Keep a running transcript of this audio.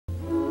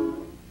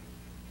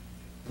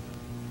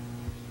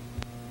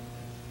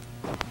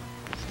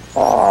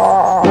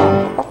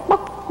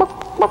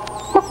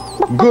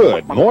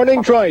Good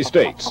morning,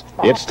 Tri-States.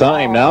 It's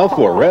time now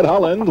for Red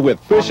Holland with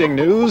fishing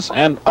news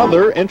and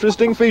other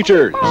interesting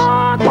features.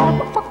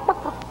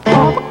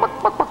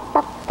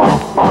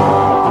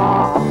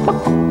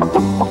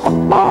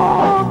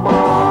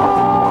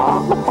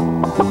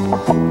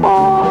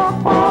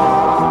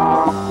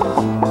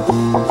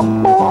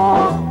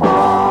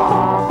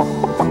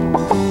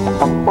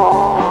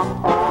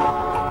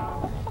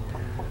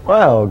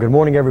 Well, good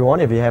morning,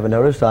 everyone. If you haven't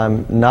noticed,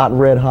 I'm not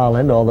Red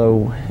Holland,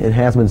 although it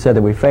has been said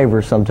that we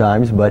favor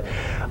sometimes. But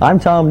I'm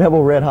Tom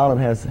Nebel. Red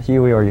Holland has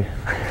Huey. Are you?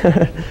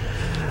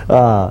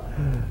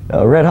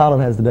 Red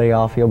Holland has the day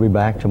off. He'll be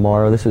back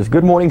tomorrow. This is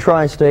Good Morning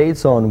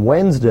Tri-States on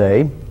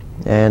Wednesday,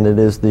 and it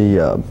is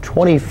the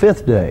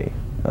 25th day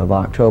of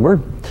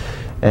October.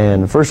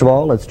 And first of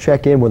all, let's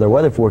check in with our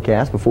weather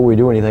forecast before we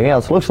do anything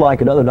else. Looks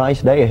like another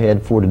nice day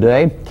ahead for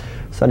today.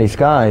 Sunny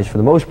skies for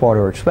the most part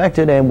are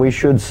expected, and we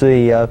should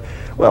see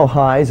well,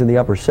 highs in the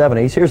upper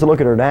 70s. Here's a look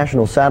at our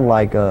national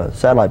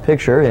satellite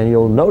picture, and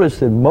you'll notice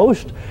that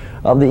most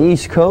of the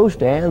East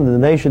Coast and the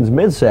nation's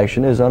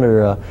midsection is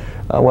under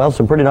well,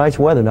 some pretty nice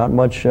weather. Not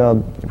much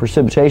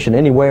precipitation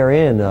anywhere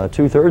in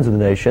 2/3 of the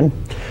nation.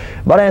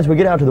 But as we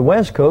get out to the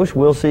West Coast,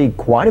 we'll see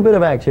quite a bit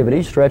of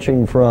activity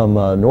stretching from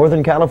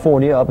northern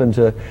California up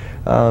into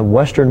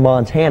western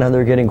Montana.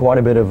 They're getting quite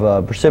a bit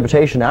of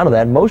precipitation out of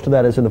that. Most of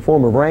that is in the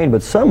form of rain,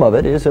 but some of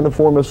it is in the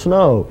form of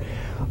snow.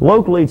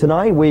 Locally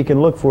tonight, we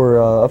can look for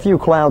a few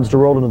clouds to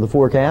roll into the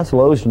forecast.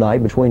 Lows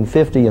tonight between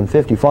 50 and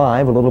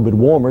 55, a little bit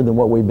warmer than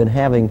what we've been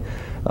having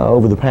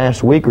over the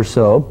past week or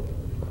so.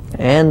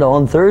 And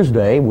on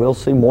Thursday, we'll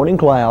see morning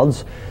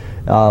clouds.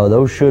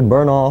 Those should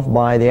burn off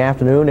by the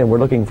afternoon, and we're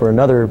looking for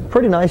another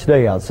pretty nice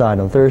day outside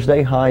on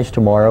Thursday. Highs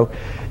tomorrow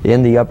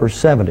in the upper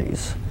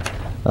 70s.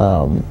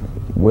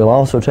 We'll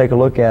also take a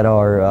look at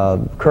our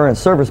current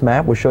service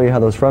map. We'll show you how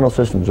those frontal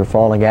systems are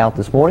falling out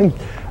this morning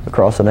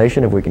across the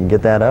nation. If we can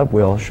get that up,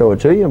 we'll show it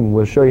to you, and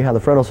we'll show you how the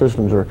frontal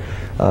systems are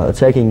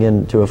taking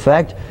into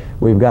effect.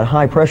 We've got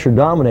high pressure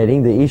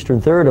dominating the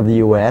eastern third of the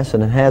U.S.,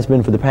 and it has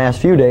been for the past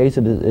few days.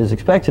 It is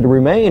expected to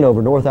remain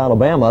over North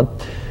Alabama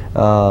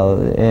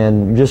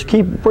and just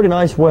keep pretty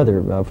nice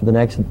weather for the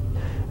next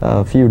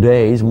few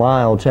days.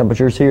 Mild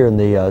temperatures here in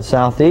the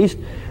southeast.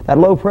 That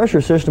low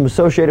pressure system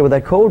associated with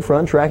that cold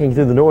front tracking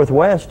through the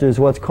northwest is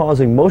what's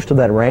causing most of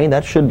that rain.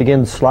 That should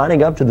begin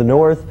sliding up to the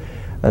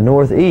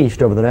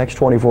northeast over the next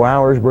 24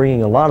 hours,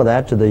 bringing a lot of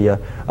that to the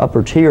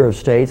upper tier of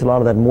states, a lot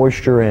of that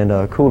moisture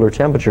and cooler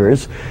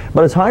temperatures.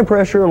 But it's high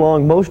pressure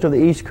along most of the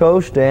East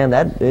Coast, and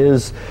that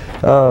is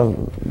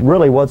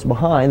really what's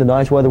behind the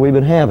nice weather we've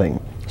been having.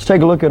 Let's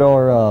take a look at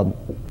our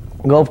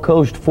Gulf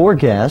Coast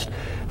forecast.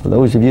 For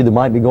those of you that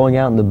might be going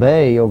out in the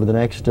bay over the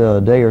next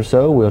day or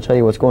so, we'll tell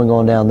you what's going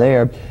on down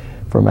there.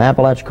 From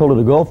Apalachicola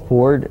to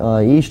Gulfport,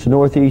 east to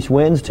northeast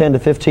winds 10 to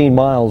 15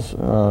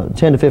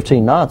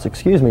 knots,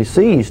 excuse me.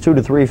 Seas 2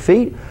 to 3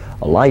 feet.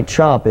 A light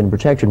chop in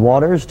protected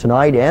waters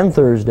tonight and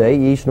Thursday.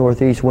 East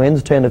northeast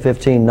winds 10 to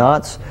 15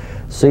 knots.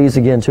 Seas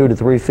again 2 to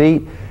 3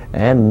 feet.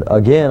 And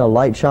again, a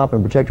light chop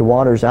in protected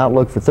waters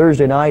outlook for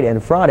Thursday night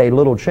and Friday.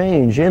 Little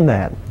change in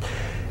that.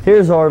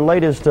 Here's our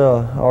latest,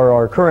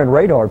 our current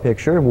radar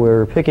picture.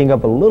 We're picking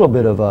up a little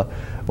bit of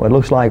what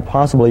looks like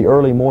possibly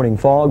early morning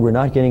fog. We're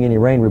not getting any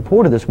rain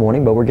reported this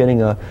morning, but we're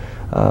getting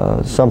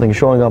something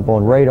showing up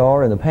on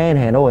radar in the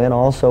Panhandle and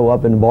also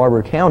up in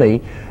Barber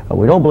County.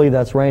 We don't believe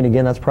that's rain.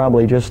 Again, that's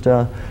probably just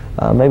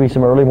maybe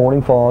some early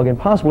morning fog and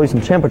possibly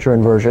some temperature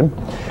inversion.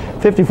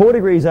 54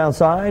 degrees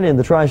outside in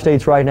the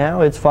Tri-States right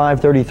now. It's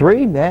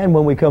 5:33, and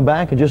when we come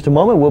back in just a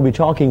moment, we'll be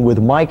talking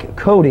with Mike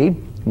Cody.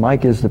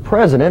 Mike is the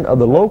president of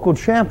the local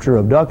chapter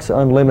of Ducks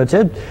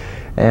Unlimited,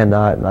 and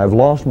I've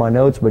lost my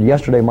notes, but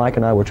yesterday Mike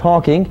and I were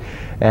talking,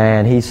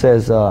 and he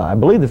says, I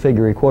believe the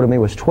figure he quoted me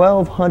was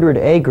 1,200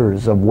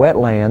 acres of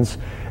wetlands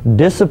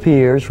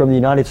disappears from the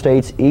United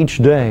States each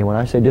day. When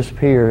I say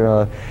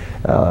disappear,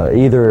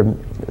 either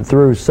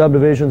through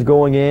subdivisions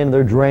going in,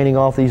 they're draining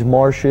off these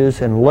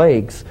marshes and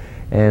lakes,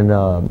 and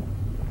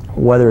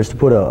whether it's to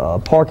put a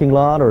parking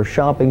lot or a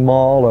shopping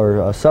mall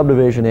or a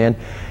subdivision in.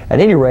 At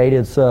any rate,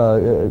 it's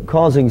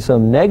causing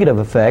some negative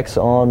effects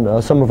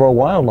on some of our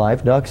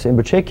wildlife, ducks in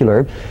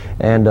particular.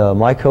 And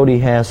Mike Cody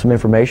has some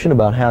information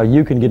about how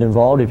you can get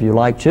involved if you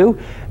like to,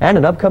 and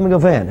an upcoming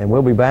event. And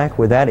we'll be back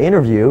with that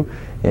interview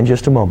in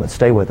just a moment.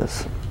 Stay with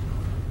us.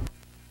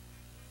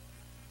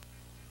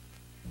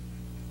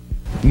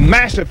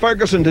 Massey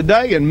Ferguson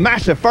today and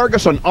Massey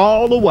Ferguson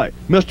all the way.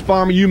 Mr.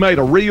 Farmer, you made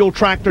a real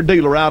tractor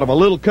dealer out of a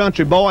little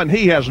country boy, and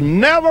he has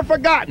never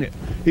forgotten it.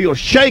 He'll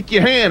shake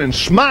your hand and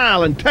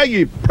smile and tell you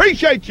he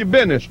appreciates your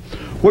business,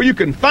 where you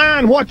can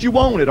find what you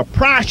want at a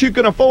price you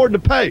can afford to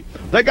pay.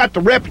 They got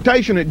the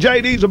reputation at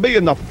JD's of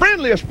being the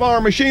friendliest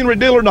farm machinery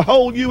dealer in the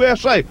whole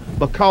USA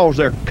because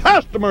their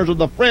customers are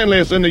the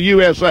friendliest in the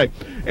USA.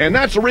 And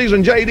that's the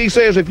reason JD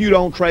says if you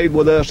don't trade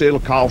with us, it'll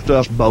cost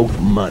us both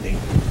money.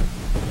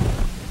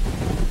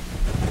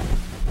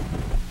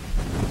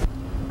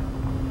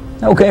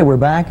 Okay, we're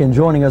back, and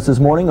joining us this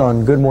morning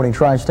on Good Morning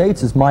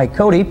Tri-States is Mike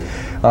Cody.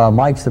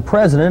 Mike's the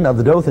president of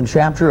the Dothan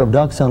chapter of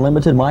Ducks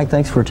Unlimited. Mike,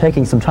 thanks for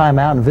taking some time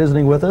out and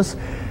visiting with us.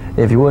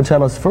 If you would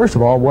tell us, first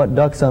of all, what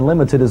Ducks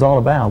Unlimited is all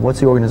about. What's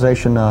the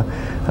organization,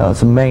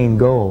 some main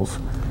goals?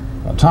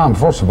 Tom,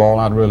 first of all,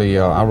 I really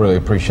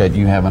appreciate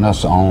you having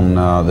us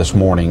on this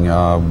morning.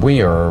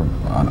 We are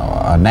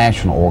a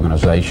national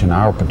organization.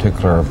 Our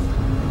particular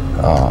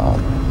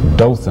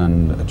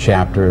Dothan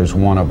chapter is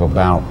one of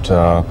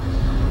about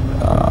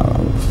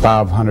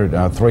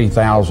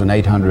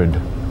 3,800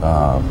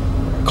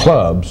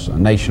 clubs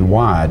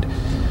nationwide.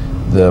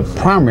 The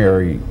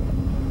primary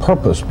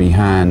purpose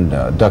behind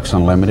Ducks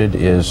Unlimited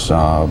is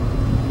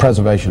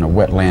preservation of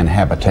wetland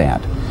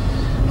habitat.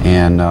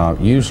 And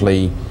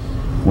usually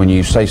when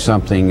you say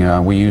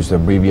something, we use the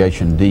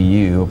abbreviation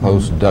DU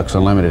opposed to Ducks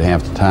Unlimited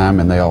half the time,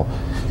 and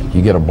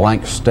you get a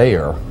blank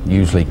stare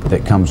usually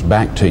that comes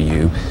back to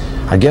you.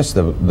 I guess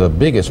the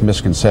biggest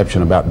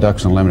misconception about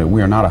Ducks Unlimited,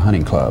 we are not a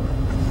hunting club.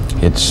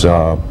 It's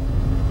a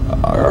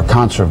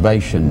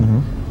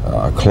conservation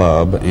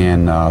club,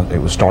 and it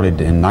was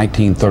started in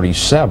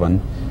 1937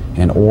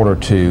 in order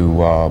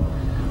to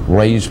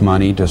raise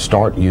money, to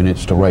start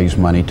units to raise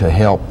money to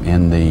help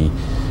in the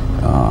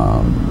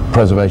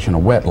preservation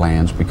of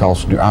wetlands,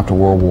 because after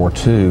World War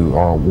II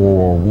or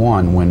World War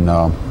I, when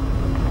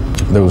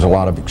there was a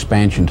lot of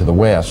expansion to the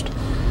west,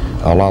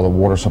 a lot of the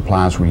water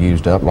supplies were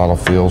used up, a lot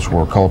of fields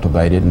were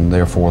cultivated, and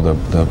therefore the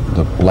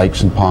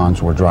lakes and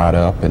ponds were dried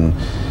up, and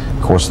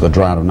of course the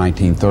drought of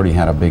 1930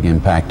 had a big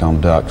impact on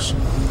ducks.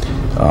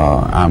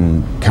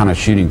 I'm kind of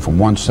shooting from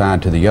one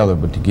side to the other,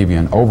 but to give you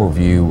an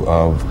overview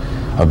of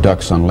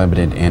Ducks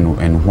Unlimited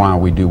and why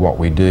we do what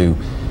we do,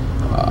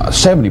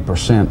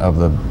 70%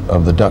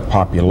 of the duck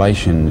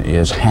population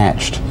is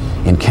hatched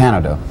in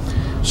Canada.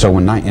 So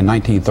in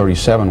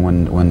 1937,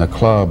 when the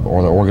club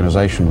or the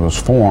organization was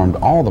formed,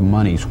 all the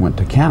monies went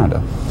to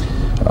Canada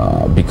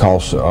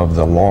because of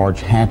the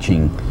large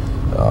hatching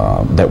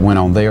that went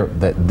on there,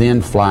 that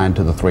then fly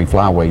into the three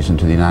flyways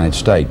into the United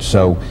States.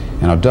 So,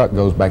 and a duck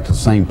goes back to the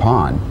same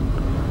pond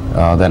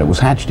that it was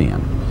hatched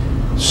in.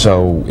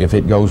 So if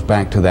it goes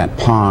back to that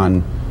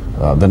pond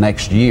the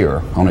next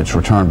year on its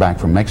return back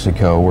from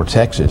Mexico or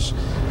Texas,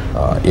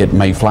 it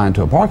may fly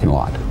into a parking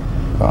lot.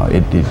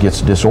 It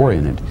gets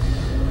disoriented.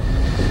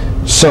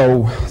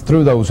 So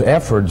through those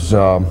efforts,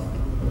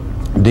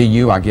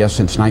 DU, I guess,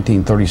 since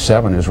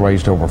 1937 has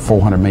raised over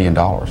 $400 million.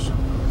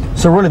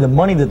 So really the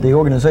money that the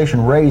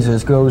organization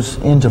raises goes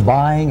into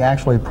buying,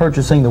 actually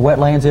purchasing the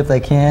wetlands if they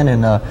can,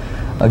 and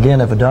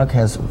again, if a duck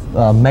has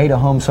made a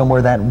home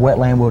somewhere, that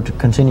wetland will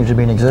continue to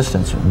be in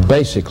existence.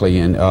 Basically,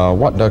 and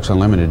what Ducks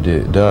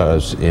Unlimited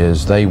does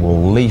is they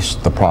will lease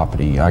the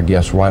property. I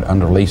guess right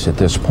under lease at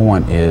this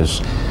point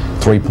is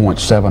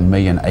 3.7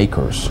 million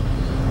acres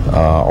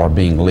are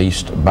being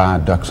leased by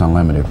Ducks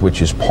Unlimited,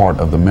 which is part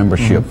of the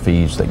membership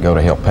fees that go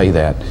to help pay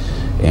that.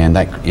 And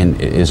that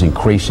is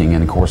increasing,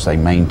 and of course they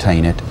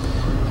maintain it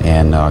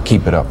and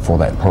keep it up for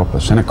that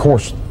purpose. And of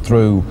course,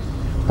 through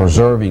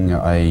preserving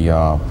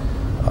a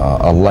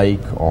lake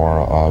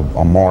or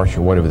a marsh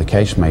or whatever the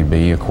case may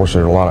be, of course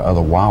there's a lot of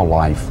other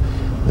wildlife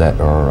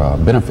that are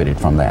benefited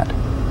from that,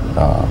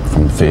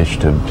 from fish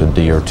to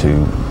deer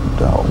to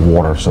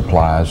water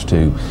supplies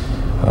to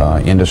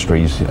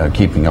industries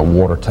keeping a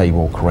water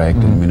table correct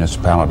in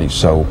municipalities.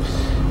 So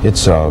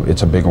it's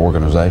a big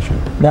organization.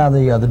 Now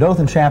the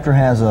Dothan chapter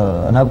has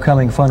an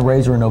upcoming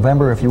fundraiser in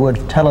November. If you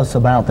would tell us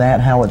about that,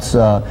 how it's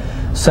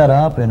set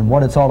up and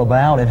what it's all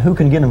about, and who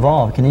can get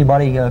involved. Can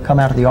anybody come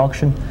out to the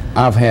auction?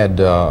 I've had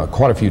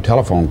quite a few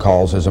telephone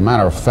calls. As a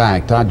matter of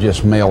fact, I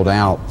just mailed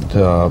out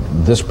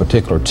this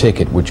particular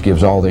ticket, which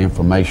gives all the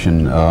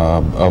information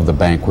of the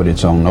banquet.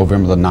 It's on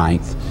November the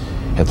 9th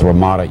at the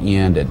Ramada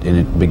Inn, and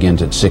it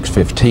begins at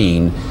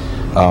 6:15.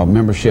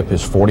 Membership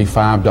is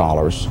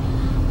 $45.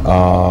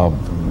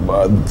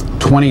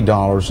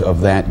 $20 of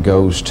that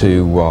goes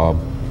to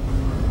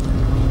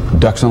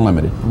Ducks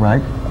Unlimited.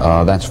 Right.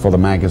 That's for the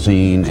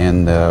magazine,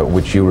 and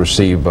which you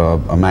receive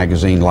a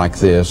magazine like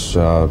this 6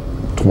 a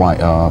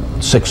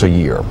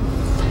year.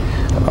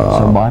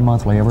 So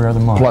bi-monthly, every other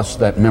month. Plus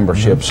that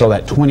membership. So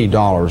that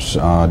 $20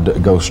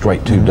 goes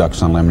straight to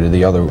Ducks Unlimited.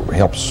 The other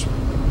helps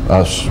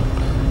us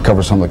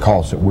cover some of the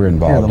costs that we're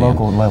involved in. The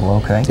local level,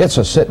 okay. It's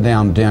a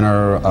sit-down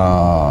dinner,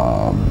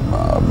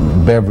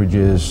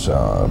 beverages,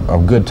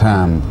 a good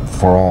time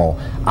for all.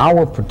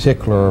 Our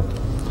particular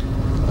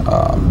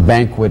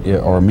banquet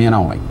are men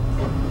only.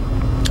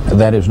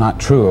 That is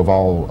not true of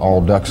all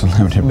Ducks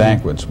Unlimited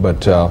banquets,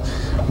 but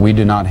we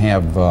do not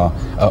have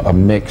a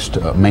mixed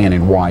man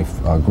and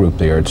wife group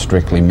there. It's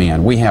strictly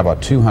men. We have a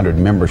 200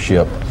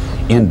 membership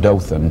in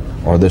Dothan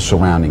or this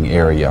surrounding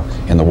area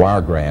in the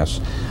Wiregrass.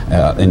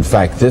 In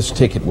fact, this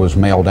ticket was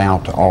mailed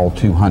out to all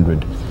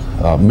 200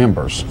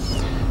 members.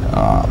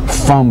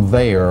 From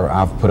there,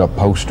 I've put up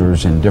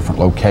posters in different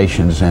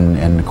locations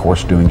and of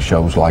course doing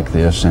shows like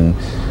this and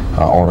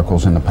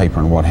articles in the paper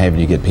and what have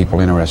you to get people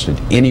interested.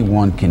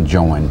 Anyone can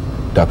join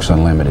Ducks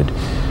Unlimited.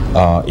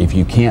 If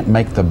you can't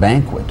make the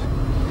banquet,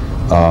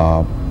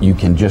 you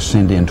can just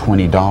send in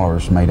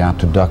 $20 made out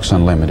to Ducks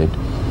Unlimited.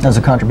 As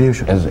a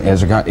contribution.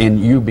 And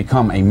you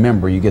become a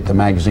member. You get the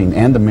magazine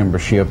and the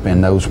membership,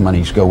 and those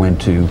monies go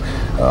into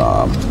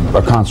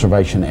a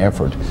conservation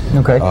effort.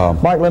 Okay.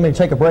 Mike, let me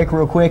take a break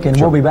real quick, and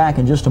we'll be back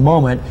in just a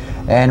moment,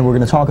 and we're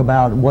going to talk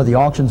about what the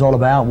auction's all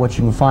about, what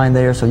you can find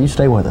there, so you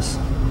stay with us.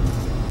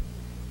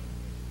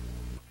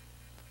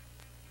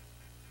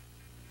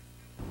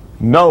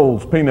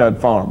 Noel's Peanut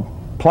Farm.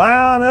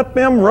 Plowing up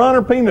them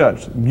runner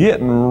peanuts,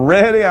 getting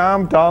ready,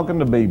 I'm talking,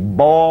 to be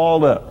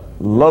boiled up,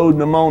 loading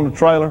them on the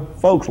trailer.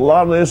 Folks, a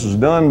lot of this is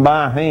done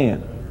by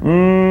hand.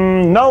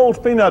 Noel's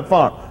Peanut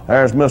Farm.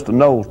 There's Mr.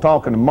 Knowles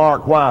talking to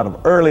Mark White of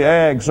Early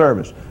Ag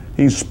Service.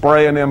 He's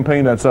spraying them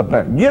peanuts up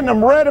there, getting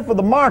them ready for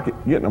the market,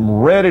 getting them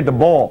ready to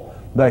boil.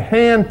 They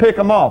hand pick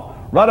them off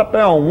right up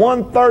there on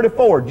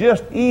 134,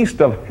 just east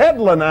of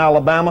Headland,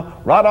 Alabama,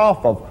 right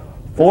off of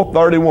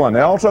 431. They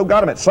also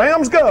got them at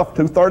Sam's Guff,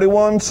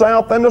 231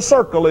 South and the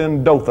Circle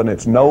in Dothan.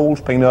 It's Noel's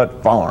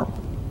Peanut Farm.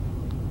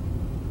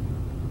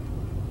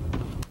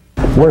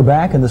 We're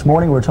back, and this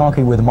morning we're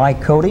talking with Mike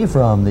Cody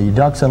from the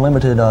Ducks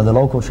Unlimited, the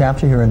local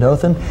chapter here in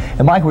Dothan.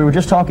 And Mike, we were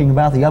just talking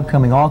about the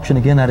upcoming auction.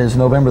 Again, that is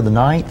November the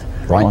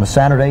 9th, right, on a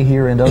Saturday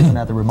here in Dothan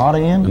at the Ramada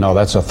Inn. No,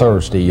 that's a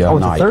Thursday night. Oh,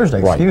 it's a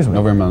Thursday, right. Excuse me.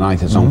 November the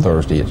 9th is on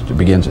Thursday. It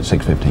begins at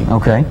 6:15.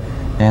 Okay.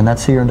 And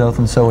that's here in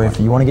Dothan, so if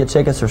you want to get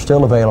tickets, they're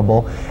still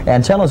available.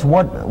 And tell us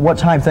what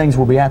type things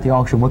will be at the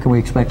auction. What can we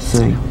expect to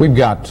see? We've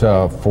got,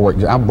 I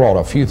brought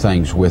a few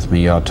things with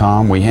me,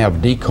 Tom. We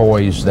have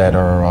decoys that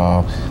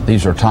are,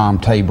 these are Tom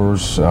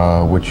Tabor's,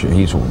 which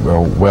he's a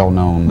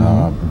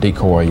well-known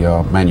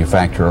decoy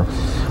manufacturer.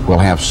 We'll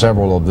have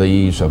several of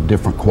these of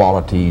different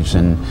qualities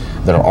and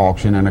that are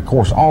auctioned. And of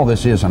course, all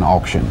this is an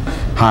auction.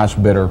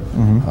 Highest bidder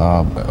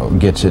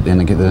gets it,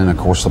 and then of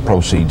course the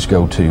proceeds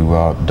go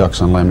to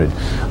Ducks Unlimited.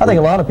 I think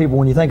a lot of people,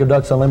 when you think of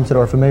Ducks Unlimited,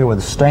 are familiar with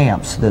the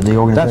stamps that the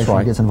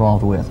organization gets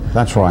involved with.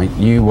 That's right.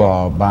 You,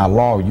 by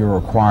law, you're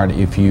required,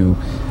 if you,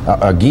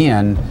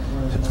 again,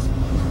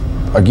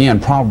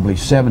 probably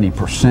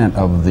 70%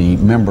 of the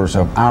members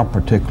of our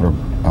particular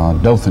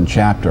Dothan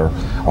chapter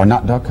are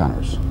not duck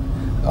hunters.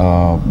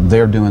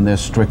 They're doing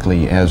this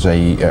strictly as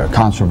a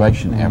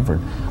conservation effort,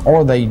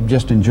 or they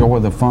just enjoy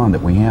the fun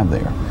that we have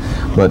there.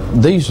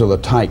 But these are the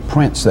type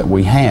prints that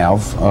we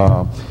have.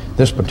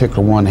 This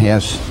particular one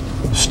has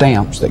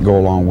stamps that go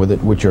along with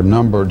it, which are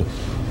numbered,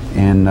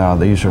 and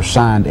these are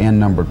signed and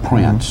numbered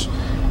prints.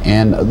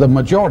 And the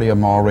majority of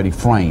them are already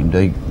framed.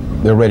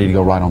 They're ready to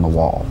go right on the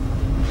wall.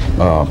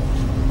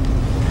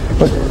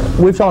 But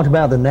we've talked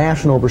about the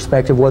national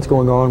perspective, what's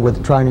going on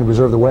with trying to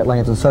preserve the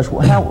wetlands and such.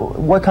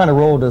 What kind of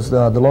role does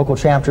the local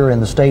chapter and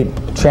the state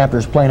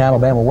chapters play in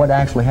Alabama? What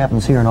actually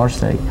happens here in our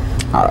state?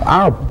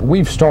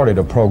 We've started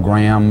a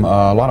program.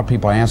 A lot of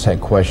people ask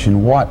that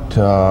question, what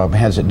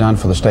has it done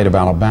for the state of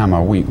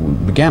Alabama? We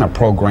began a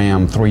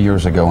program 3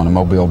 years ago in the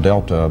Mobile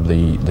Delta.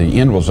 The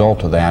end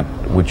result of that,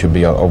 which would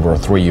be over a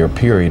 3-year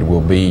period,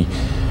 will be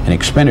an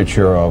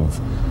expenditure of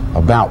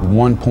about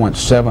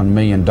 $1.7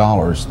 million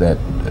that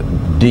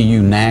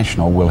DU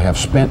National will have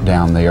spent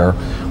down there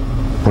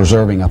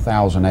preserving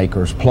 1,000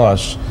 acres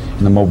plus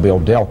in the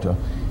Mobile Delta.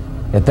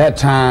 At that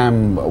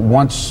time,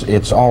 once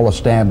it's all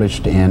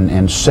established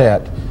and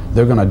set,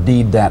 they're going to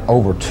deed that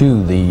over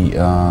to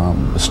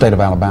the state of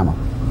Alabama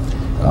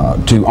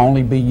to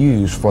only be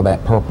used for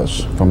that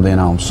purpose from then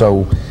on.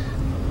 So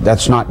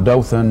that's not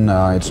Dothan,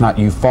 it's not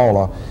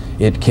Eufaula.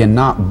 It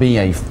cannot be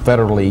a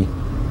federally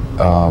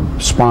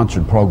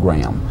sponsored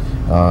program.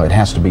 It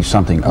has to be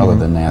something other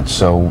than that.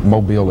 So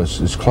Mobile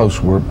is close.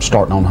 We're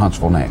starting on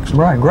Huntsville next.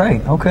 Right,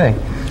 great, okay.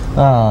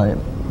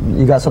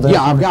 You got something?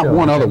 Yeah, I've got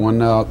one other one.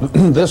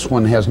 This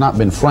one has not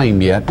been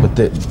framed yet, but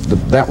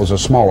that was a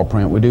smaller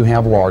print. We do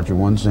have larger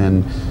ones,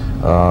 and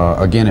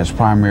again, it's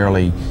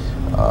primarily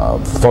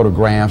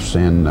photographs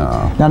and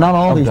now, not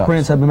all these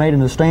prints have been made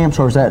into stamps,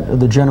 or is that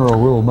the general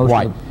rule? Most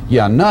right.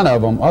 Yeah, none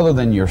of them, other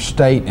than your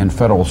state and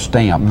federal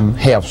stamp,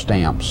 have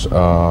stamps.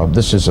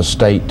 This is a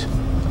state.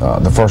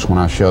 The first one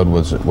I showed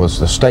was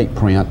the state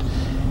print,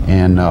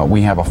 and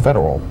we have a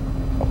federal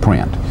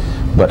print.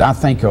 But I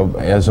think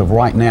as of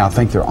right now, I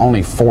think there are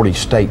only 40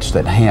 states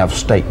that have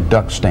state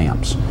duck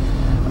stamps.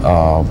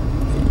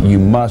 You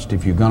must,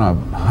 if you're going to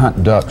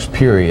hunt ducks,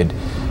 period,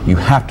 you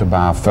have to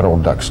buy a federal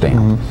duck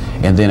stamp.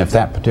 And then if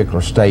that particular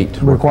state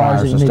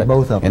requires it, you need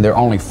both of them. And there are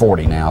only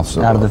 40 now.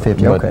 So, out of the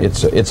 50, but okay.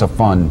 It's a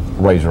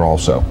fundraiser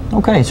also.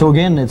 Okay, so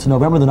again, it's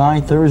November the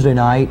 9th, Thursday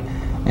night,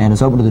 and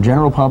it's open to the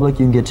general public.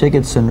 You can get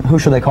tickets, and who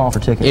should they call for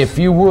tickets? If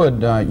you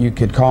would, you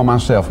could call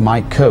myself,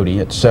 Mike Cody,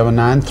 at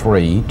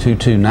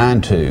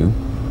 793-2292,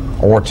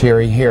 or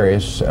Terry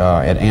Harris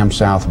at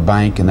AmSouth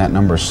Bank, and that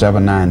number is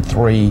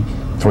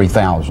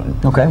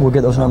 793-3000. Okay, we'll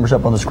get those numbers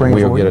up on the screen for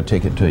you. We'll get a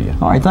ticket to you.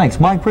 All right, thanks.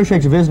 Mike,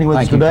 appreciate you visiting with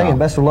us today, Tom. and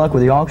best of luck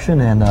with the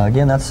auction. And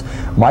again, that's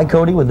Mike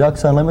Cody with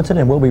Ducks Unlimited,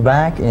 and we'll be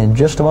back in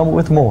just a moment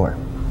with more.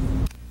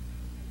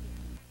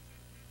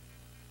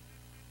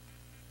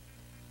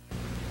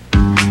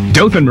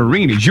 Dothan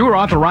Marine is your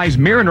authorized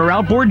Mariner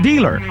outboard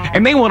dealer,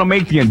 and they want to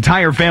make the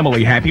entire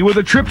family happy with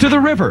a trip to the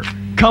river.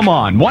 Come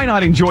on, why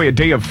not enjoy a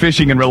day of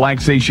fishing and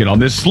relaxation on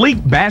this sleek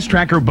Bass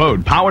Tracker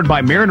boat powered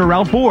by Mariner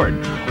Outboard?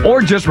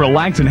 Or just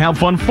relax and have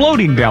fun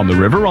floating down the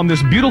river on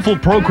this beautiful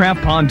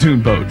ProCraft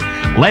pontoon boat.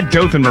 Let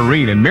Dothan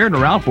Marine and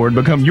Mariner Outboard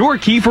become your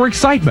key for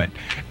excitement.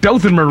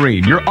 Dothan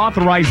Marine, your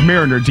authorized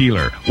Mariner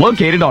dealer,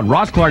 located on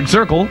Ross Clark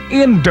Circle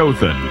in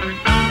Dothan.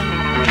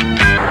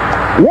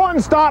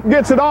 One stop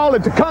gets it all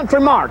at the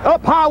Country Mart,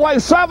 up Highway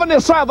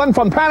 77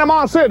 from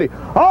Panama City.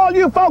 All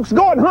you folks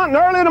going hunting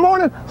early in the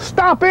morning,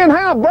 stop in,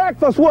 have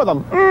breakfast with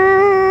them.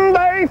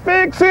 They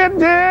fix it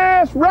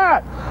just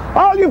right.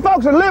 All you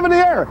folks that live in the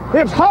area,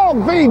 it's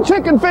hog feed,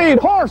 chicken feed,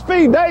 horse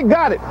feed, they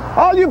got it.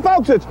 All you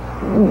folks that's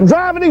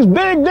driving these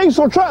big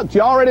diesel trucks,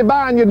 you already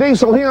buying your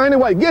diesel here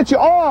anyway, get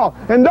your oil,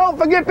 and don't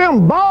forget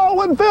them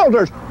Baldwin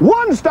filters.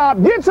 One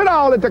stop gets it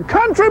all at the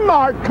Country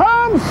Mart.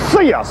 Come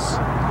see us.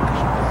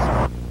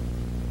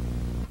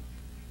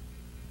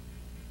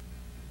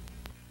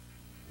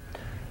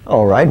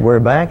 All right, we're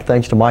back.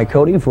 Thanks to Mike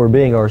Cody for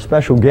being our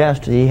special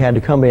guest. He had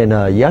to come in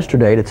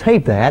yesterday to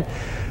tape that.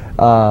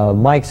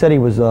 Mike said he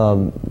was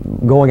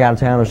going out of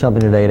town or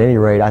something today. At any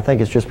rate, I think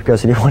it's just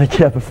because he didn't want to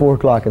get up at 4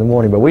 o'clock in the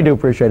morning. But we do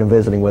appreciate him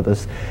visiting with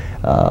us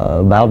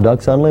about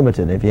Ducks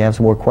Unlimited. If you have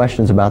some more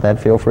questions about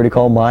that, feel free to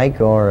call Mike,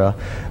 or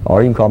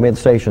you can call me at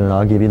the station, and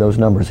I'll give you those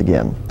numbers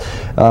again.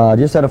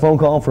 Just had a phone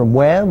call from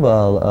Webb,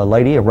 a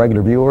lady, a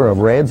regular viewer of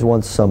Reds,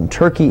 wants some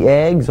turkey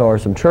eggs or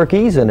some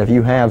turkeys, and if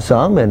you have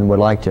some and would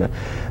like to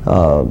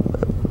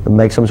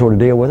make some sort of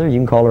deal with her, you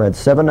can call her at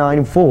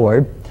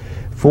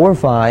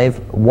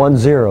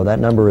 794-4510. That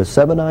number is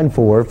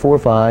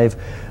 794-4510.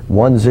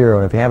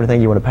 And if you have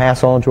anything you want to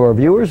pass on to our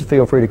viewers,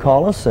 feel free to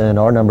call us, and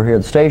our number here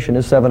at the station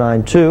is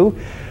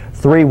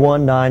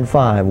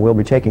 792-3195. We'll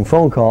be taking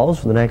phone calls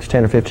for the next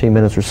 10 or 15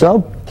 minutes or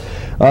so.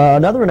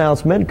 Another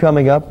announcement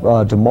coming up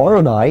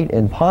tomorrow night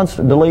in Ponce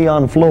de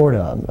Leon,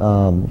 Florida.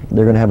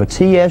 They're going to have a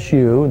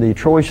TSU, the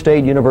Troy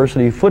State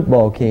University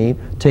football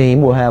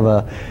team will have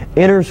a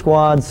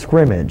inter-squad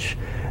scrimmage.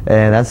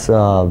 And that's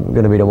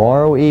going to be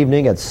tomorrow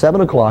evening at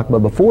 7 o'clock. But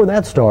before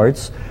that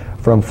starts,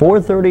 from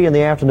 4:30 in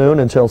the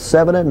afternoon until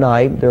 7 at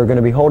night, they're going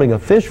to be holding a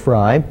fish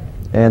fry.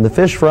 And the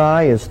fish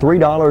fry is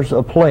 $3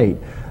 a plate.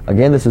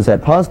 Again, this is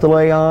at Ponce de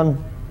Leon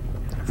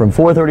from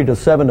 4:30 to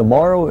 7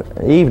 tomorrow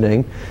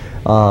evening.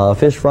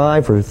 Fish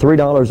fry for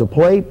 $3 a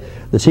plate.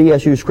 The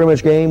TSU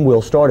scrimmage game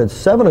will start at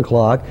 7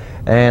 o'clock,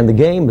 and the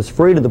game is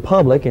free to the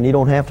public, and you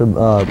don't have to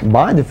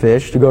buy the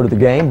fish to go to the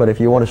game, but if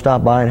you want to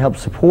stop by and help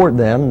support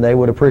them, they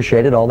would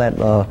appreciate it. All that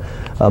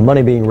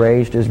money being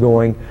raised is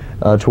going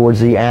towards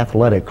the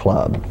athletic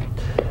club.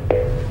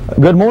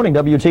 Good morning,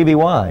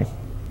 WTVY.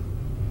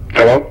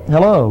 Hello?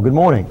 Hello, good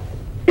morning.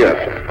 Yes.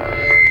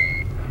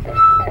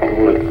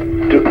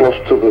 Too close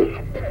to the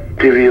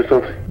TV or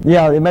something?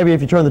 Yeah, maybe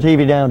if you turn the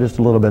TV down just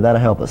a little bit,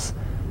 that'll help us.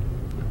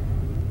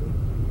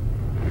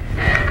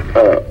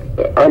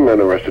 I'm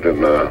interested in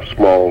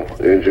small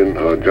engine,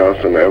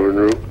 Johnson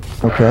Avenue.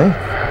 Okay.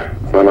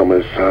 My number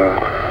is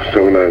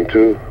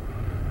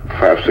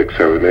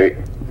 792-5678.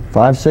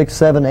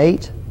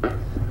 5678.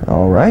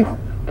 All right.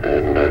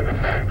 And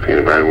if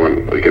anybody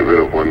wants to get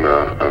rid of one,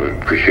 I would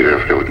appreciate it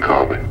if they would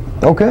call me.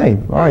 Okay.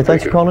 All right.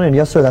 Thanks for calling in.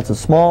 Yes, sir. That's a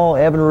small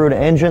Evinrude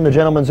engine the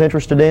gentleman's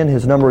interested in.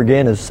 His number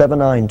again is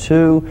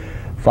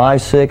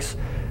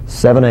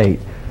 792-5678.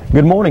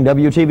 Good morning,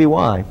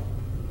 WTVY.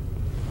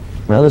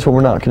 Now, this one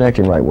we're not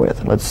connecting right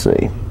with. Let's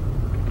see.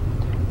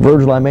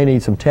 Virgil, I may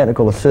need some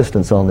technical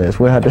assistance on this.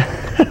 We'll have to.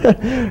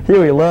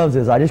 Huey loves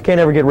this. I just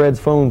can't ever get Red's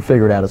phone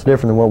figured out. It's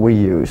different than what we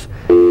use.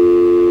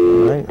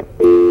 All right.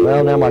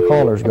 Well, now my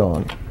caller's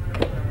gone.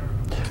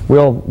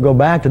 We'll go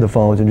back to the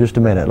phones in just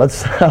a minute.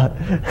 Let's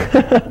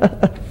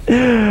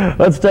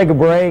take a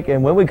break,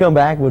 and when we come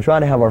back, we'll try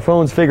to have our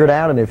phones figured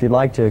out. And if you'd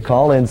like to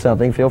call in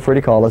something, feel free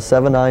to call us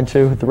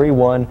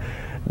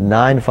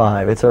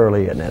 792-3195. It's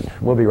early, isn't it?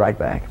 We'll be right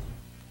back.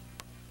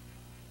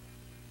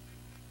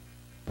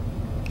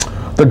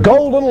 The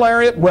Golden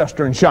Lariat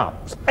Western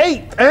Shop's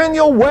 8th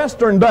Annual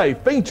Western Day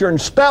featuring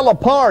Stella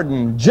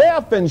Pardon,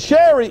 Jeff and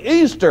Sherry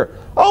Easter.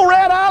 Oh,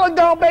 Red Holland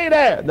gonna be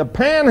there. The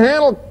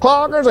Panhandle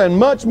Cloggers and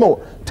much more.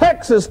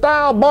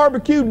 Texas-style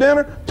barbecue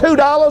dinner,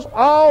 $2,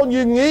 all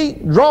you can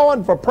eat,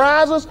 drawing for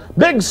prizes,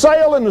 big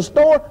sale in the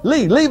store,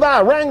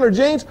 Levi Wrangler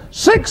jeans,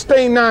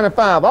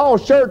 $16.95, all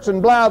shirts and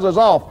blouses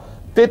off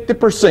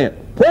 50%.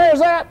 Where's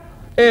that?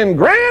 In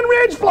Grand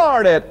Ridge,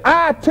 Florida at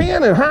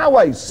I-10 and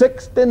Highway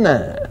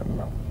 69.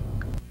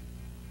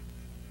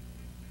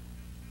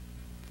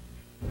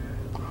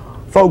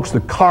 Folks, the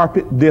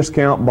Carpet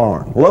Discount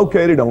Barn,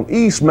 located on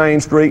East Main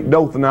Street,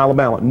 Dothan,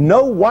 Alabama.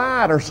 No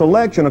wider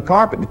selection of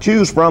carpet to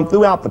choose from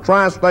throughout the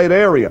tri-state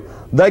area.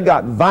 They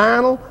got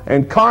vinyl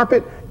and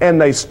carpet, and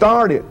they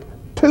start at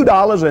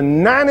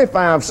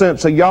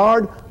 $2.95 a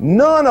yard,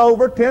 none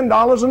over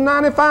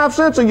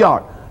 $10.95 a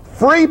yard.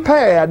 Free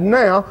pad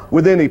now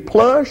with any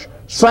plush,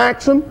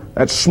 Saxon,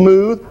 that's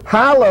smooth,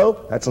 high-low,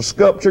 that's a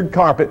sculptured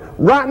carpet.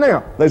 Right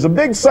now, there's a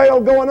big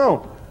sale going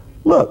on.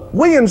 Look,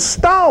 we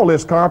install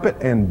this carpet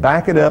and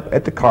back it up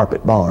at the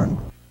Carpet Barn.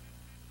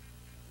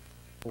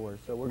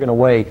 So we're going to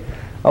wait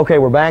Okay,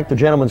 we're back. The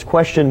gentleman's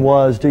question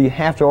was, do you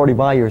have to already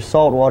buy your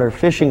saltwater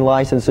fishing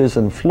licenses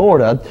in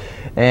Florida?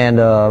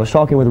 And I was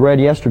talking with Red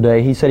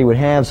yesterday. He said he would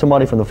have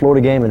somebody from the Florida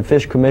Game and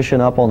Fish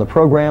Commission up on the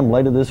program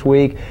later this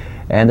week,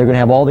 and they're going to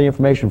have all the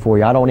information for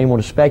you. I don't even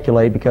want to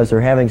speculate because they're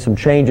having some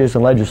changes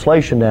in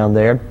legislation down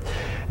there.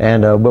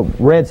 And but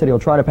Red said he'll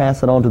try to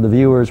pass it on to the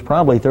viewers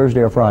probably Thursday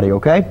or Friday,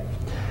 okay?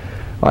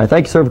 All right,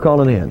 thank you, sir, for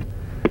calling in.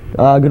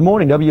 Good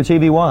morning,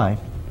 WTVY.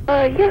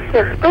 Yes,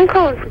 sir. I'm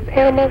calling from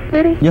Panama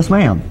City. Yes,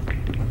 ma'am.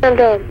 And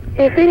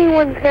if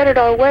anyone's headed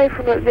our way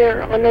from up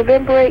there on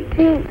November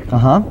 18th,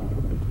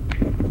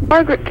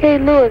 Margaret K.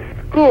 Lewis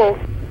School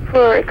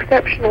for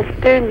Exceptional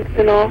Students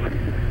and all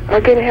are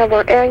going to have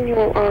our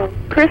annual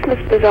Christmas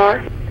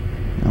Bazaar.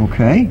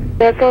 Okay.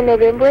 That's on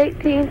November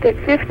 18th at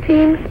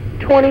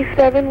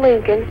 1527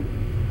 Lincoln,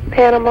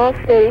 Panama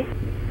City.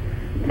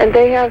 And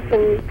they have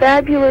some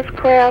fabulous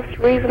crafts,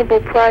 reasonable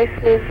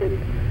prices, and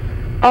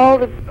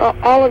all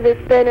of this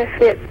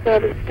benefits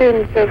the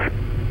students of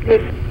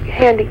this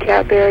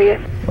handicap area.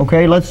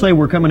 Okay, let's say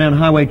we're coming down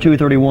Highway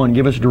 231.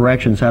 Give us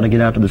directions how to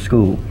get out to the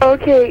school.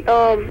 Okay,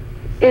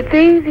 it's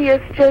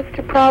easiest just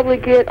to probably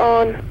get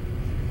on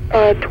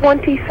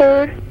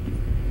 23rd.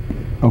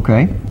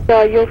 Okay.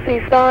 You'll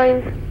see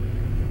signs,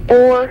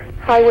 or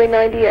Highway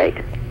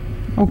 98.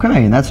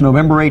 Okay, and that's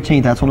November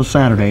 18th. That's on a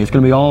Saturday. It's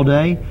going to be all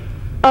day?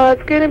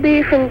 It's going to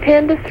be from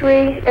 10 to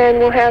 3, and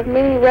we'll have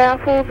many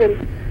raffles,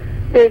 and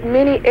there's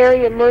many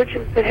area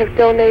merchants that have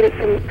donated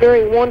some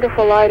very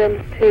wonderful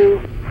items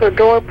for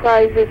door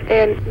prizes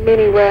and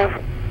mini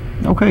raffles.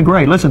 Okay,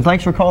 great. Listen,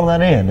 thanks for calling that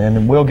in,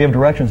 and we'll give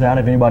directions out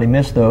if anybody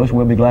missed those.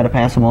 We'll be glad to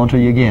pass them on to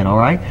you again, all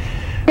right?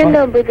 The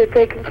number that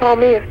they can call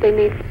me if they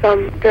need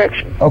some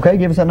directions. Okay,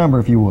 give us that number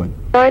if you would.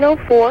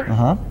 904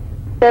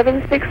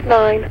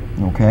 769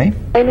 Okay.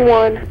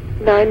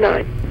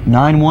 9199.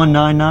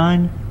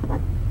 9199?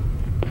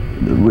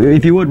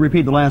 If you would,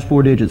 repeat the last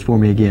 4 digits for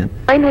me again.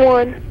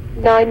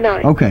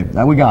 9199. Okay,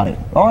 now we got it.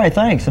 All right,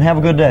 thanks, and have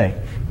a good day.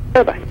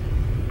 Bye-bye.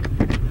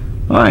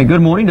 All right,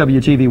 good morning,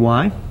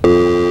 WTVY.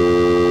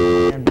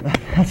 And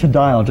that's a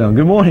dial tone.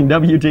 Good morning,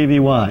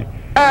 WTVY.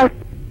 I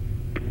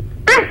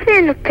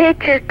sent a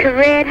picture to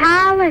Red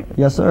Holland.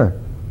 Yes, sir.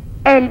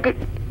 And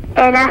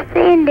I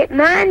sent it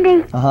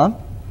Monday.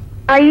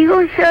 Are you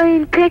going to show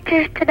him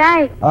pictures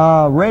today?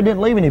 Red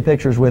didn't leave any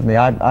pictures with me.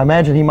 I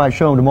imagine he might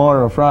show them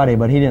tomorrow or Friday,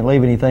 but he didn't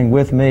leave anything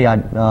with me.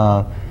 I'm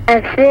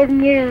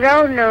 7 years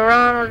old now,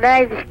 Ronald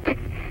Davis.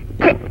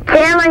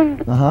 Tell him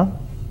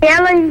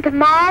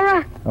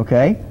tomorrow.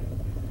 Okay.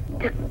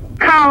 To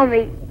call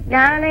me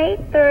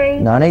 983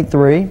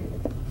 983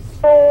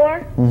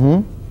 4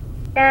 9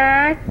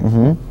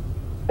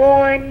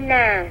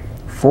 19.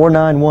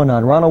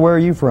 4919. Ronald, where are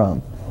you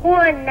from?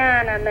 19,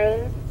 I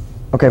mean.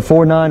 Okay,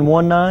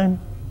 4919?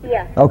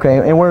 Yeah. Okay,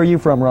 and where are you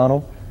from,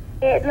 Ronald?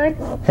 Headland.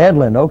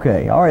 Headland,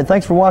 okay. All right,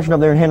 thanks for watching up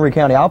there in Henry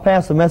County. I'll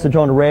pass the message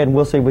on to Red, and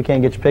we'll see if we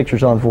can't get your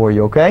pictures on for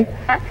you, okay?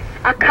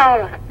 I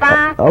caught a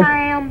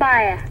 5-pound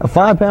bass. A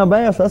 5-pound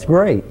bass? That's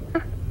great.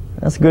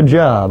 That's a good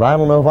job. I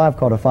don't know if I've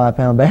caught a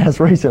 5-pound bass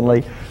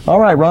recently. All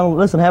right, Ronald,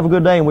 listen, have a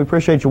good day, and we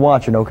appreciate you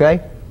watching,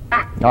 okay? All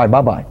right,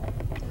 bye-bye.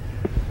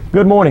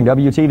 Good morning,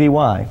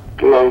 WTVY.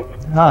 Hello.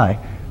 Hi.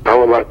 I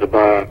would like to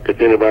buy, if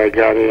anybody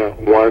got in,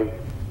 1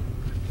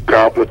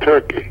 gobbler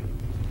turkey.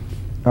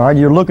 All right,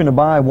 you're looking to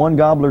buy 1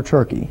 gobbler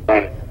turkey.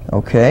 Right.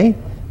 Okay.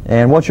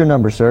 And what's your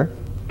number, sir?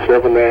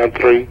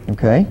 793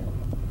 Okay.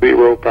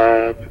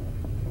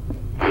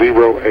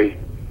 0508.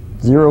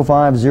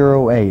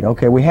 0508.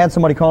 Okay, we had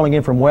somebody calling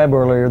in from Webb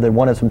earlier that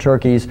wanted some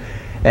turkeys,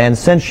 and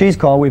since she's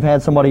called, we've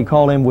had somebody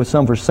call in with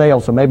some for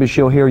sale, so maybe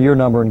she'll hear your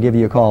number and give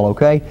you a call,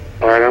 okay?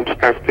 All right, I'm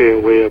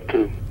staying Webb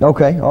too.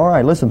 Okay, all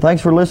right. Listen,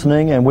 thanks for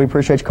listening, and we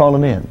appreciate you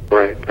calling in. All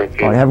right, thank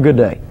you. All right, have a good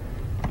day.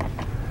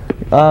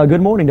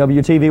 Good morning,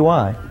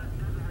 WTVY.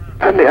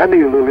 I need a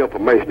little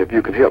information if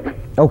you can help me.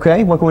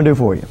 Okay, what can we do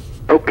for you?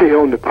 Okay,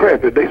 on the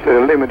crappie, they said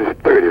the limit is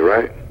 30,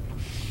 right?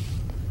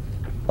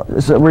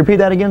 So repeat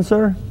that again,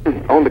 sir?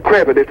 On the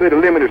crappie, they said the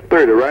limit is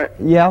 30, right?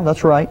 Yeah,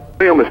 that's right.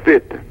 Brim is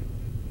 50.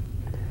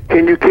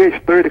 Can you catch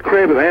 30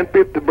 crabbies and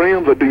 50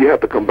 brims, or do you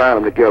have to combine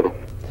them together?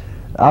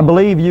 I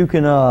believe you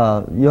can,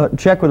 you'll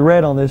check with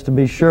Red on this to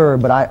be sure,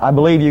 but I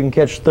believe you can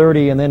catch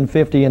 30 and then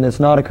 50, and it's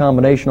not a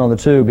combination on the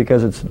two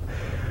because it's,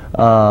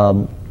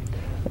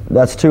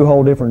 that's 2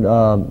 whole different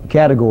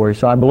categories.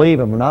 So I believe,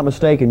 if I'm not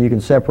mistaken, you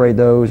can separate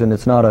those, and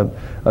it's not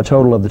a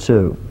total of the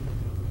 2.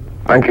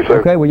 Thank you,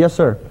 sir. Okay, well, yes,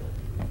 sir.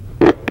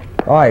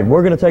 All right,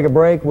 we're going to take a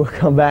break. We'll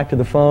come back to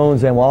the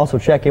phones, and we'll also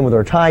check in with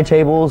our tide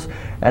tables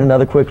and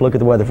another quick look at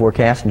the weather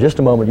forecast in just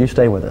a moment. You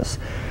stay with us.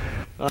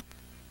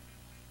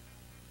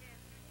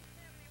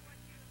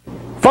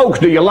 Folks,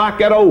 do you like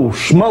that old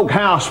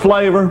smokehouse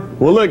flavor?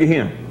 Well, look at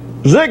him.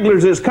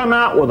 Ziegler's has come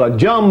out with a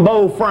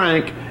Jumbo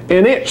Frank,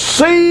 and it's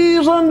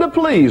seasoned to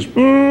please.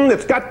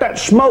 It's got that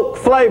smoke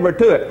flavor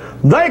to it.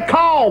 They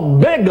call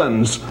big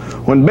uns.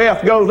 When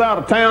Beth goes out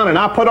of town and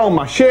I put on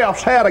my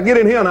chef's hat, I get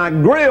in here and I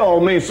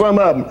grill me some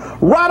of them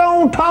right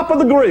on top of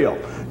the grill.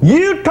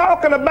 You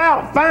talking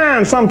about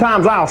fine,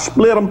 sometimes I'll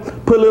split them,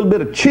 put a little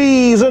bit of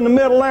cheese in the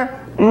middle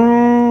there.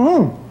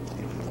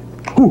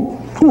 Mm-hmm.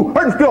 Ooh,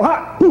 hurting still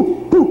hot.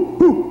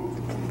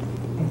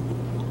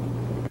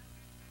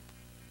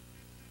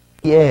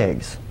 The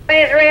eggs.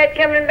 When's Red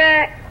coming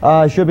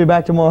back? Should be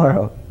back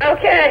tomorrow.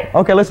 Okay.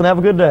 Okay, listen, have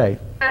a good day.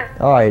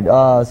 All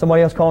right,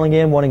 somebody else calling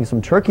in wanting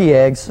some turkey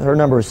eggs. Her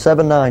number is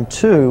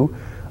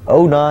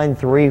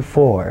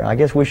 792-0934. I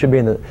guess we should be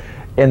in the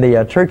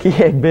turkey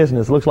egg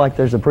business. Looks like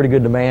there's a pretty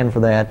good demand for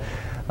that.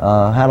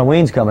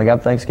 Halloween's coming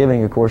up.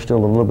 Thanksgiving, of course, still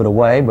a little bit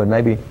away, but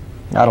maybe,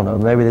 I don't know,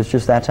 maybe it's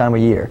just that time of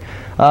year.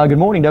 Good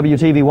morning,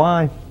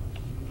 WTVY.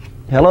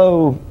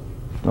 Hello.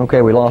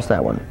 Okay, we lost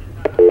that one.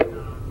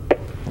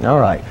 All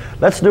right,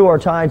 let's do our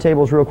tide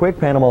tables real quick.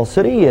 Panama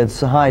City,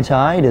 its high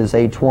tide is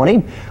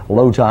 820,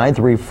 low tide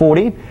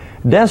 340.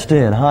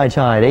 Destin, high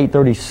tide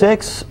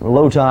 836,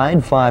 low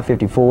tide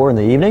 554 in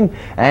the evening.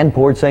 And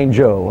Port St.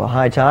 Joe,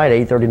 high tide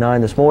 839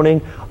 this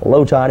morning,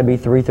 low tide to be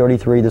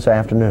 333 this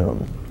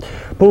afternoon.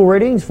 Pool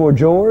readings for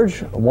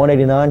George,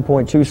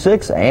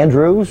 189.26,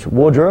 Andrews,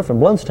 Woodruff,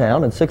 and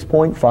Blountstown at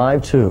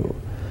 6.52.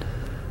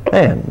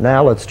 And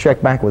now let's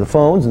check back with the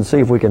phones and see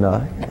if we can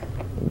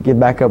get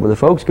back up with the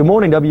folks. Good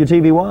morning,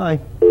 WTVY.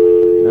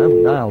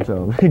 Dial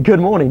tone.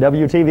 Good morning,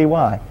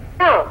 WTVY.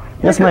 Oh,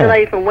 yes, ma'am. This is the ma'am.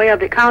 lady from Webb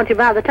that called you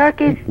about the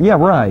turkeys? Yeah,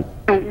 right.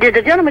 Did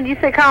the gentleman you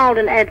said called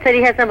and said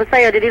he had something to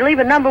say, or did he leave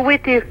a number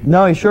with you?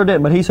 No, he sure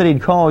didn't, but he said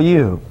he'd call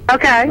you.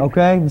 Okay.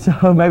 Okay,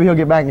 so maybe he'll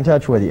get back in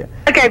touch with you.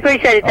 Okay,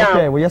 appreciate it, Tom.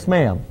 Okay, well, yes,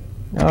 ma'am.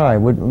 All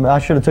right, I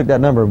should have took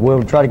that number.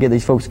 We'll try to get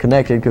these folks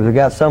connected because we've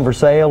got some for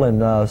sale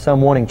and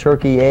some wanting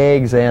turkey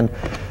eggs and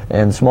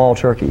small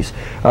turkeys.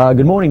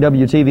 Good morning,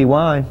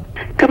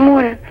 WTVY. Good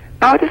morning.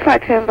 I would just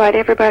like to invite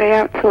everybody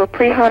out to a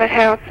pre-haunted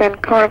house and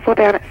carnival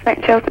down at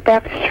St. Joseph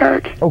Baptist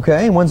Church.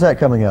 Okay, when's that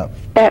coming up?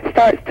 That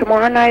starts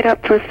tomorrow night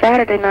up to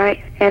Saturday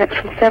night, and it's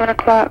from 7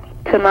 o'clock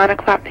to 9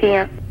 o'clock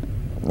p.m.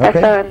 Okay.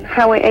 That's on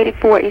Highway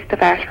 84 east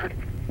of Ashford.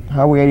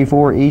 Highway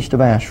 84 east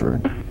of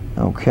Ashford.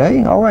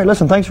 Okay, all right,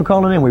 listen, thanks for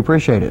calling in. We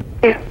appreciate it.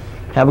 Yeah.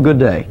 Have a good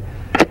day.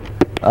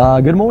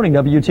 Good morning,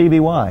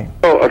 WTVY.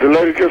 Oh, the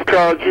lady just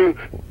called you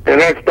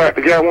and asked about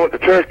the guy want the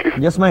turkeys?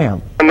 Yes,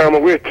 ma'am. And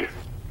I'm with you.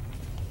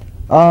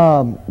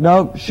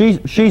 No,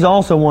 she's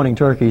also wanting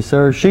turkeys,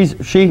 sir.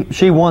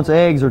 She wants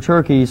eggs or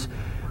turkeys.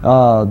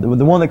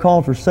 The one that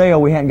called for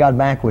sale we hadn't got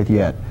back with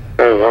yet.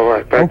 Oh, all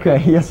right. Thank you.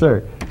 Okay, yes,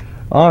 sir.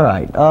 All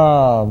right.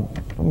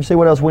 Let me see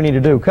what else we need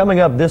to do. Coming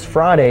up this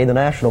Friday, the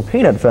National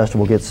Peanut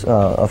Festival gets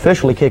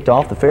officially kicked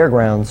off. The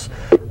fairgrounds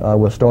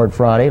will start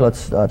Friday.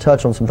 Let's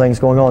touch on some things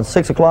going on.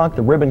 6 o'clock,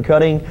 the ribbon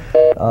cutting.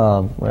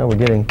 Well, we're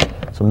getting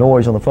some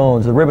noise on the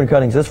phones. The ribbon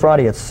cutting's this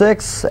Friday at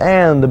 6,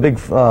 and the big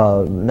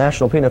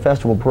National Peanut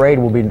Festival parade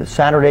will be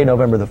Saturday,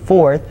 November the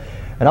 4th.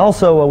 And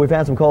also, we've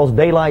had some calls.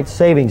 Daylight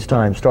savings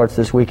time starts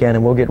this weekend,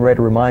 and we'll get ready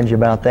to remind you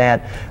about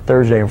that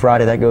Thursday and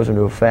Friday. That goes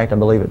into effect, I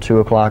believe, at 2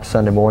 o'clock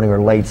Sunday morning or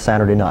late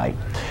Saturday night.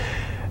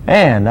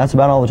 And that's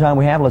about all the time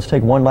we have. Let's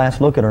take one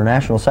last look at our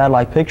national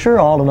satellite picture.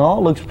 All in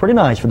all, looks pretty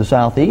nice for the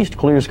southeast.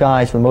 Clear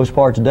skies for the most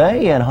part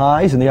today, and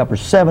highs in the upper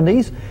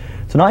 70s.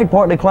 Tonight,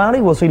 partly cloudy.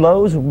 We'll see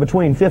lows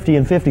between 50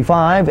 and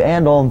 55.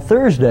 And on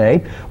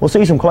Thursday, we'll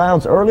see some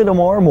clouds early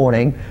tomorrow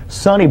morning.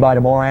 Sunny by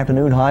tomorrow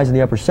afternoon. Highs in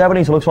the upper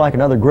 70s. It looks like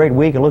another great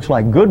week. It looks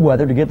like good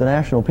weather to get the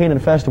National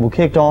Peanut Festival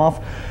kicked off.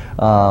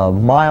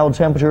 Mild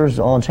temperatures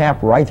on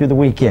tap right through the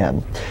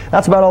weekend.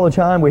 That's about all the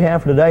time we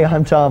have for today.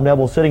 I'm Tom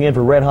Nebel, sitting in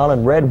for Red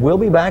Holland. Red will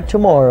be back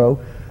tomorrow.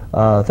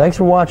 Thanks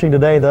for watching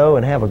today, though,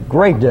 and have a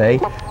great day.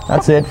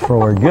 That's it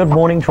for Good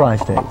Morning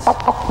Tri-States.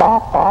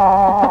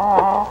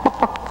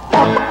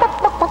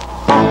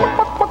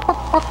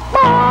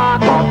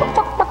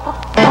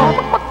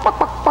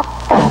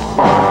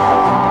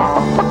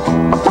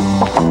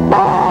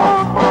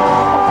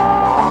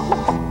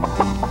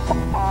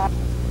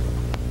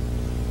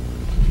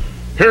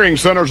 Hearing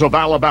Centers of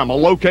Alabama,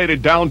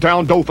 located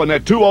downtown Dothan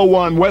at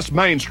 201 West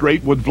Main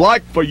Street, would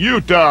like for you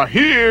to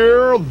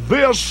hear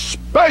this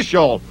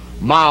special.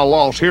 Mild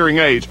loss hearing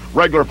aids,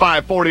 regular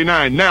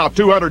 $549, now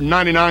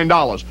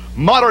 $299.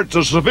 Moderate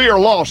to severe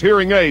loss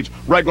hearing aids,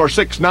 regular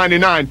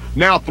 $699,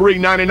 now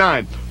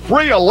 $399.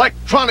 Free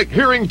electronic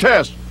hearing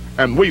test.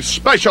 And we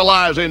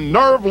specialize in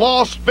nerve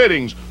loss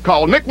fittings.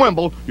 Call Nick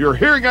Wimble, your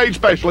hearing aid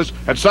specialist,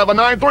 at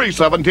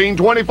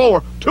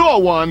 793-1724,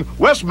 201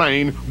 West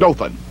Main,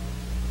 Dothan.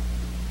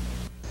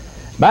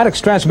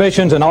 Maddox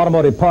Transmissions and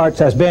Automotive Parts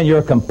has been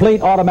your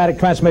complete automatic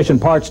transmission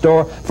parts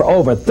store for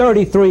over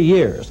 33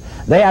 years.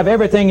 They have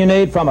everything you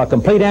need, from a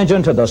complete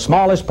engine to the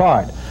smallest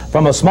part,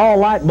 from a small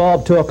light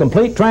bulb to a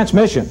complete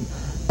transmission.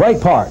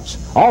 Brake parts,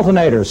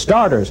 alternators,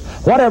 starters,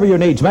 whatever your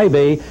needs may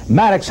be,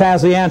 Maddox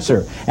has the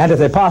answer. And if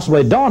they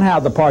possibly don't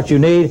have the part you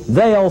need,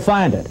 they'll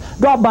find it.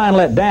 Drop by and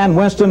let Dan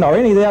Winston or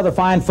any of the other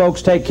fine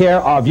folks take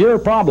care of your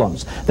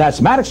problems. That's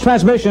Maddox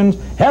Transmissions,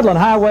 Headland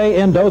Highway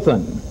in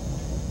Dothan.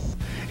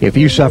 If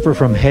you suffer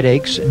from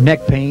headaches,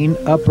 neck pain,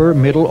 upper,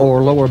 middle,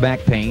 or lower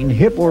back pain,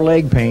 hip or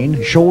leg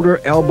pain, shoulder,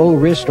 elbow,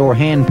 wrist, or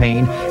hand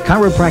pain,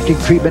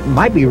 chiropractic treatment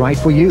might be right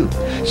for you.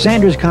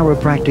 Sanders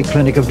Chiropractic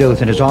Clinic of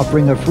Dothan is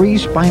offering a free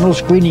spinal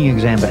screening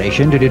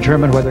examination to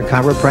determine whether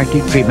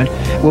chiropractic treatment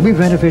will be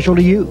beneficial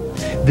to you.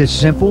 This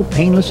simple,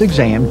 painless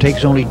exam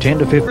takes only 10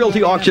 to 15.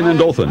 Realty Auction in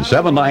Dothan,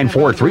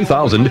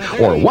 794-3000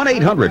 or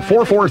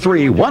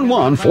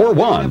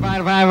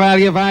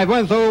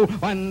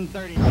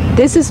 1-800-443-1141.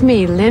 This is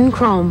me, Lynn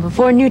Crome,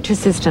 before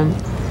Nutrisystem.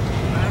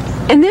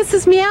 And this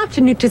is me after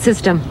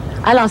Nutrisystem.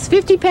 I lost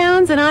 50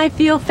 pounds and I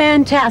feel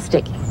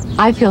fantastic.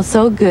 I feel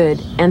so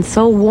good and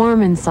so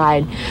warm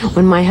inside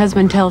when my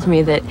husband tells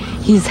me that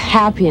he's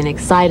happy and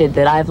excited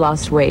that I've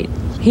lost weight.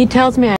 He tells me